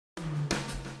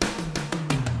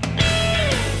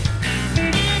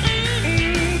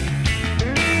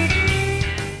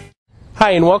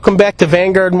Hi, and welcome back to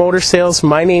Vanguard Motor Sales.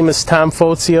 My name is Tom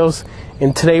Fozios,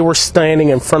 and today we're standing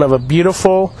in front of a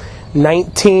beautiful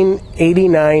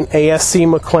 1989 ASC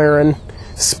Mclaren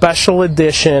Special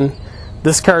Edition.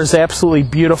 This car is absolutely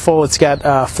beautiful. It's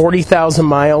got 40,000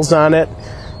 miles on it,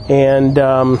 and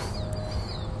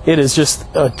it is just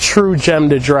a true gem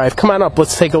to drive. Come on up,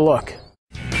 let's take a look.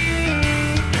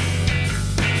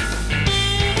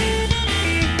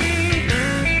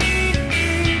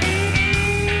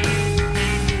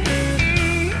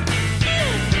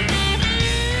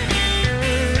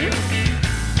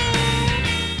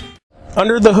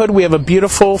 Under the hood, we have a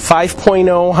beautiful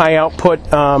 5.0 high output.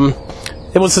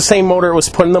 It was the same motor it was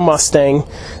put in the Mustang.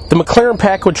 The McLaren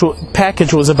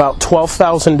package was about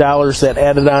 $12,000 that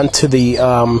added on to the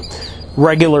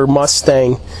regular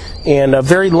Mustang, and a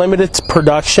very limited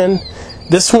production.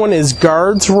 This one is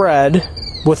Guards Red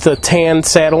with a tan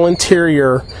saddle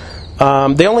interior.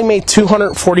 They only made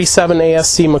 247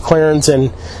 ASC Mclarens in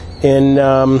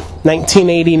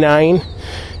 1989.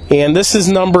 And this is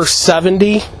number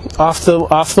 70 off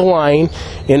the line,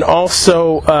 and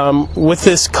also with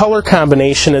this color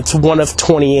combination, it's one of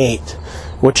 28,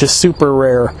 which is super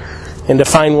rare. And to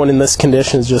find one in this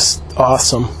condition is just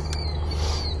awesome.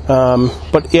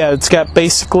 But yeah, it's got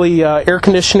basically air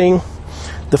conditioning,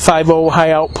 the 5.0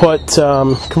 high output,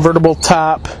 convertible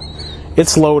top.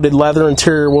 It's loaded, leather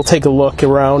interior. We'll take a look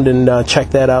around and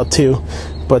check that out too.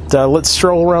 But let's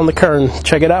stroll around the car and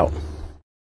check it out.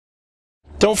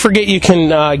 Don't forget you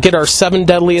can get our 7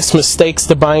 deadliest mistakes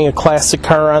to buying a classic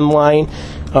car online.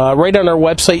 Right on our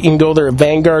website, you can go there at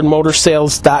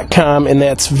VanguardMotorsales.com, and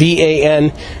that's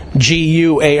VANGUARD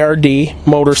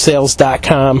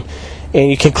motorsales.com.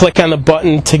 And you can click on the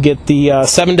button to get the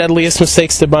 7 deadliest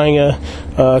mistakes to buying a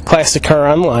classic car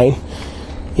online.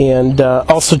 And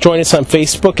also join us on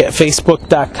Facebook at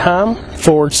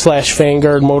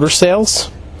facebook.com/Vanguard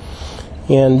Motorsales.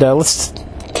 And let's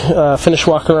finish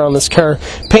walking around this car.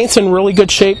 Paint's in really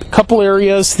good shape. A couple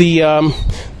areas the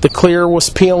clear was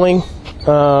peeling.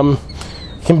 Can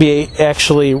be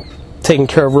actually taken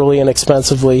care of really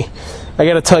inexpensively. I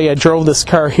got to tell you, I drove this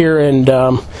car here, and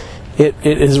it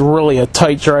is really a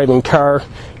tight driving car.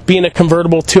 Being a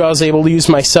convertible too, I was able to use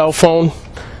my cell phone.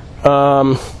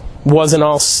 Wasn't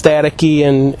all staticky,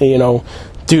 and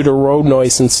due to road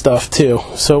noise and stuff too.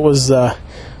 So it was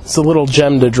it's a little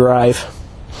gem to drive.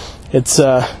 It's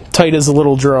tight as a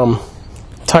little drum.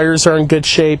 Tires are in good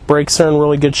shape. Brakes are in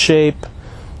really good shape.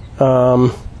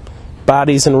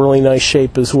 Body's in really nice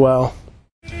shape as well.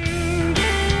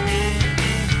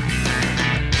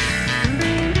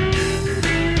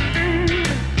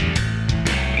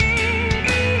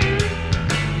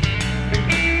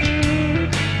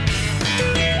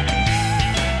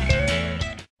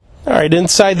 Alright,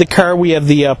 inside the car we have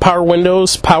the power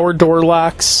windows, power door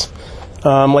locks.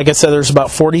 Like I said, there's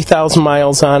about 40,000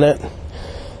 miles on it.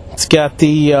 It's got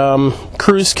the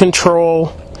cruise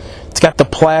control. It's got the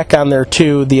plaque on there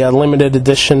too, the limited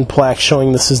edition plaque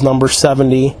showing this is number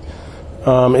 70.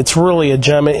 It's really a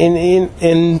gem,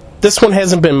 and this one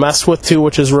hasn't been messed with too,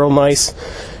 which is real nice.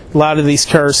 A lot of these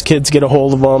cars, kids get a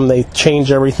hold of them, they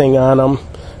change everything on them.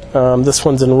 This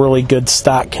one's in really good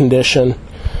stock condition.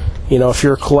 If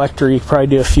you're a collector, you probably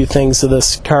do a few things to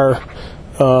this car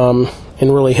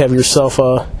and really have yourself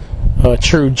a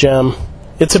true gem.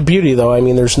 It's a beauty though. I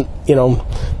mean, there's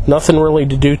nothing really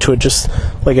to do to it, just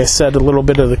like I said, a little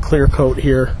bit of the clear coat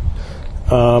here,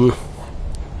 and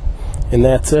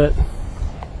that's it.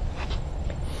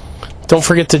 Don't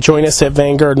forget to join us at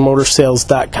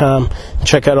VanguardMotorsales.com.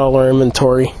 Check out all our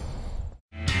inventory.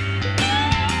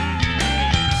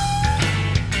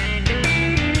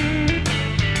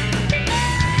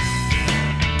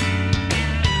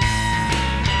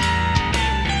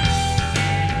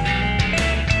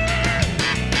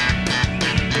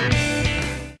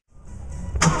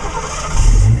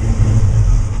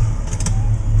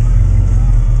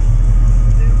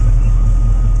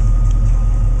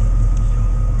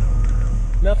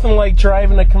 Nothing like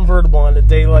driving a convertible on a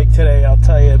day like today, I'll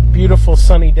tell you. Beautiful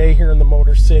sunny day here in the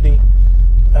Motor City.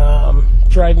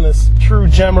 Driving this true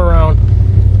gem around.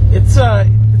 It's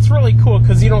really cool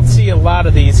because you don't see a lot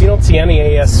of these. You don't see any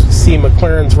ASC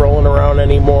Mclarens rolling around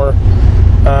anymore.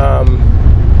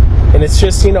 And it's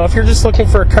just, if you're just looking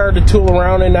for a car to tool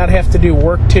around and not have to do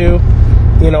work to,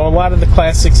 a lot of the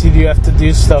classics you do have to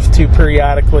do stuff to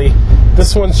periodically.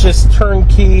 This one's just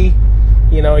turnkey.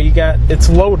 It's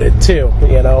loaded too,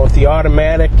 with the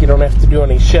automatic, you don't have to do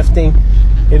any shifting.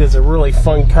 It is a really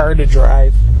fun car to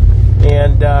drive.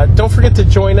 And don't forget to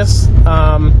join us.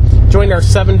 join our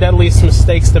 7 deadliest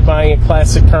mistakes to buying a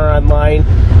classic car online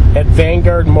at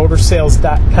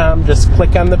VanguardMotorsales.com. Just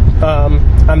click on the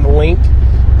link,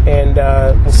 and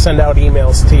we'll send out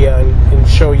emails to you and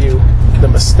show you the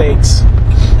mistakes.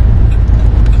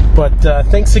 But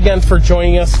thanks again for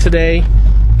joining us today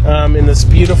in this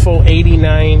beautiful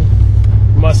 89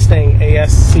 Mustang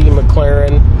ASC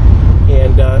Mclaren,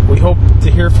 and we hope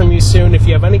to hear from you soon. If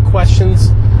you have any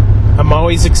questions, I'm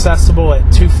always accessible at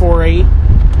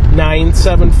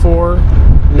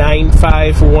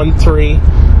 248-974-9513.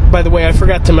 By the way, I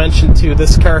forgot to mention too,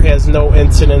 this car has no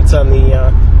incidents on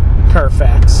the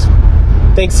Carfax.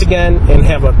 Thanks again, and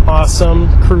have an awesome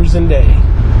cruising day.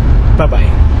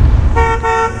 Bye-bye.